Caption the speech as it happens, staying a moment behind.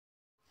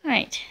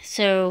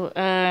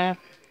Alright,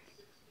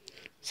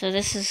 so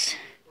this is,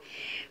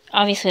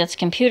 obviously that's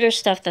computer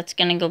stuff that's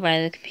going to go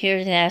by the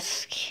computer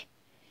desk.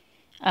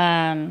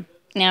 Now,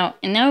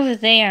 and over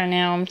there,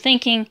 now I'm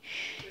thinking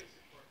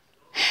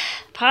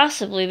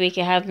possibly we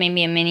could have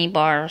maybe a mini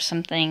bar or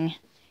something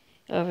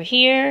over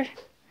here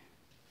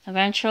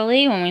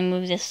eventually when we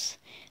move this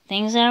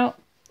things out.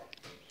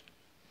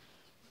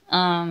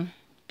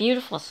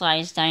 Beautiful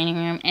sized dining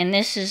room, and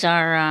this is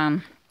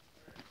our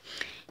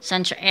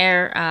Central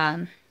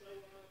Air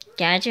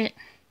gadget.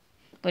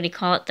 What do you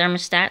call it?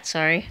 Thermostat,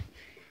 sorry.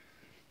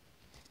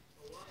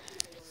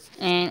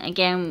 And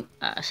again,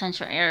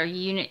 Central Air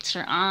units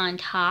are on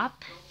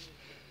top.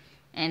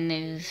 And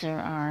those are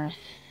our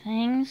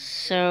things.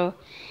 So,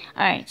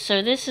 alright,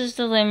 so this is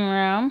the living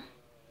room.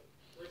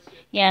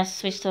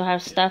 Yes, we still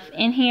have stuff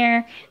in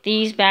here.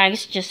 These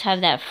bags just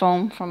have that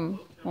foam from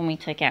when we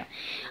took out.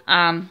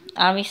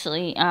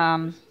 Obviously,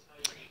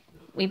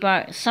 we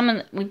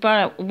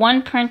bought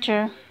one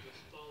printer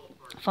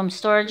from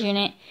storage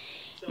unit,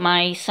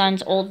 my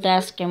son's old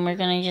desk, and we're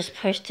gonna just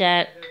push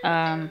that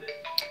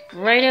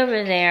right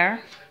over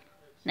there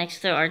next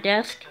to our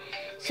desk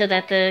so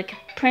that the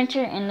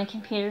printer and the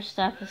computer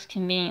stuff is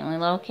conveniently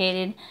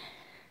located.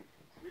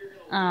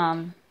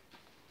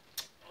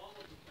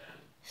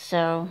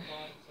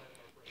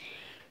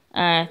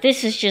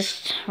 This is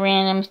just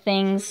random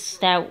things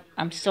that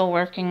I'm still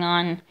working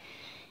on.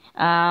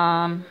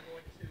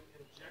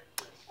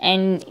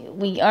 And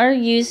we are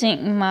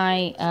using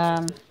my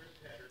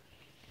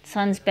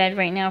son's bed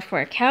right now for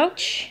a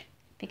couch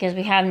because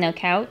we have no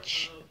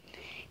couch.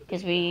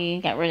 Because we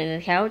got rid of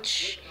the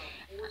couch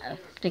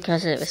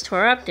because it was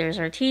tore up. There's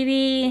our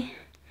TV.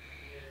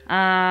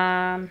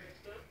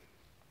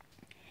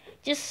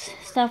 Just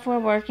stuff we're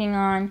working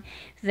on.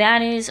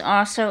 That is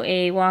also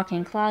a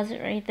walk-in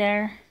closet right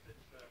there.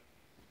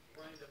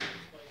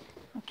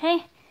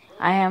 Okay,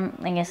 I have,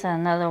 like I said,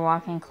 another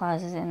walk-in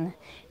closet, and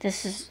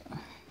this is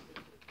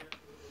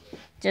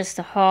just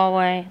a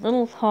hallway,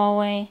 little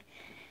hallway,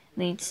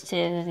 leads to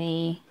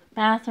the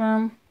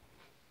bathroom.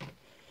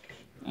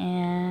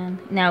 And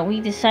now we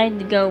decided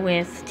to go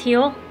with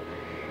teal,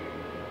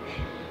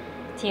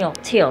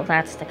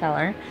 that's the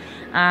color.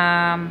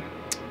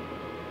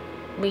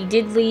 We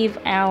did leave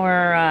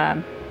our,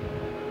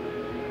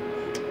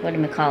 what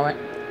do we call it?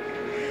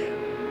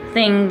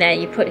 Thing that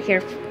you put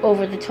here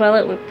over the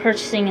toilet. We're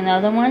purchasing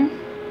another one.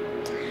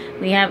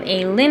 We have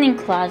a linen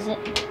closet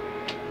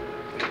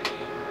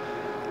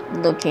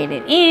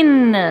located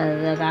in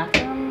the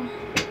bathroom.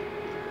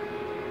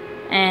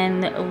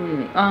 And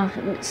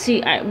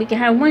we can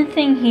have one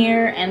thing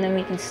here, and then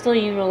we can still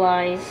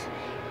utilize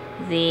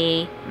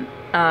the,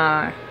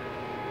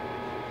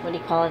 what do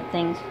you call it,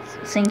 thing?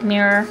 Sink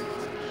mirror.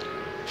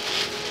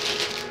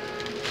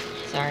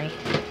 Sorry.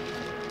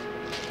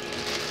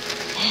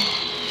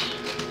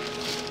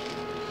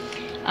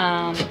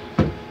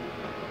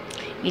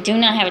 We do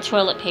not have a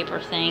toilet paper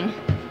thing,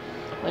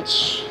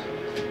 which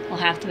will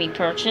have to be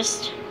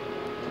purchased.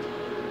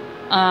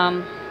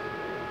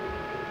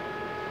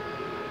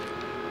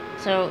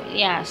 So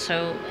yeah,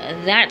 so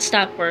that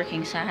stopped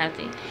working, so I have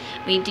to.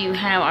 We do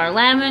have our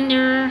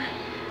lavender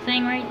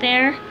thing right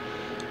there.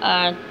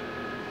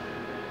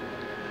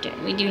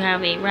 We do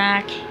have a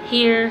rack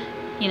here,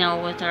 you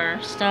know, with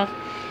our stuff.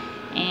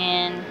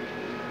 And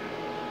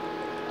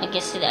like I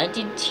said, I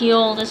did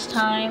teal this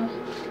time.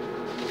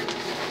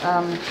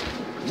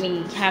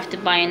 We have to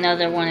buy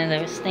another one of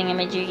those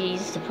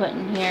thingamajiggies to put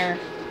in here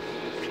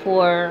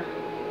for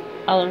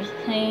other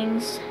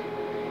things.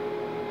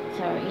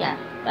 So yeah,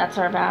 that's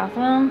our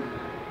bathroom.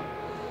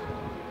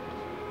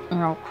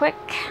 Real quick.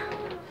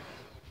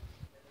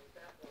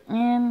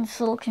 And this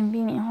little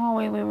convenient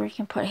hallway where we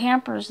can put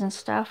hampers and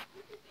stuff.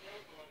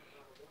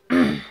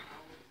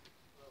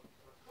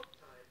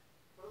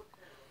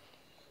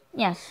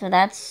 Yeah, so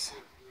that's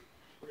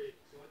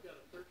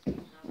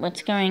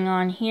what's going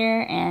on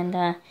here.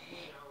 And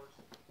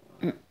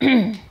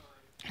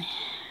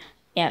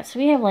yeah, so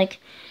we have like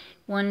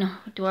one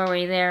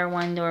doorway there,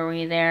 one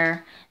doorway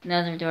there,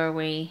 another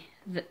doorway,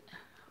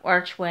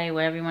 archway,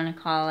 whatever you want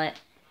to call it.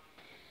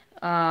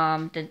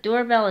 The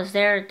doorbell is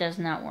there, it does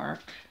not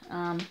work.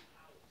 But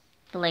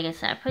like I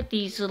said,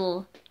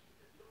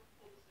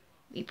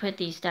 we put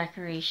these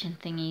decoration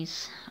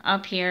thingies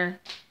up here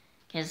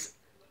because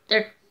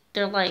they're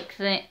like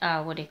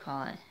what do you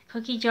call it?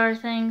 Cookie jar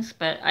things,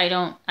 but I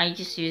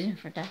just use them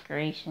for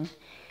decoration.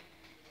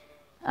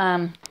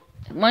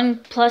 One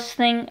plus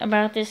thing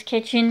about this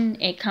kitchen,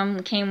 it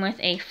came with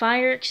a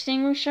fire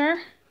extinguisher.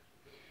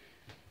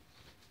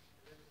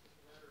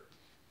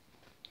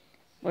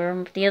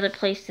 Where the other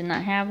place did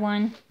not have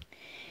one.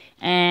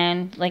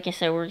 And like I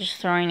said, we're just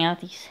throwing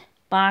out these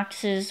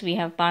boxes. We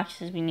have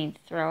boxes we need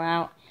to throw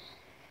out.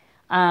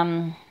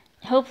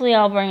 Hopefully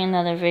I'll bring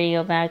another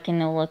video back and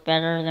it'll look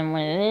better than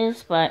what it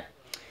is, but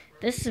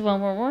this is what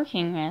we're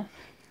working with.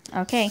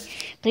 Okay,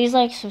 please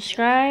like,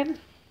 subscribe.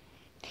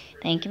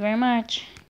 Thank you very much.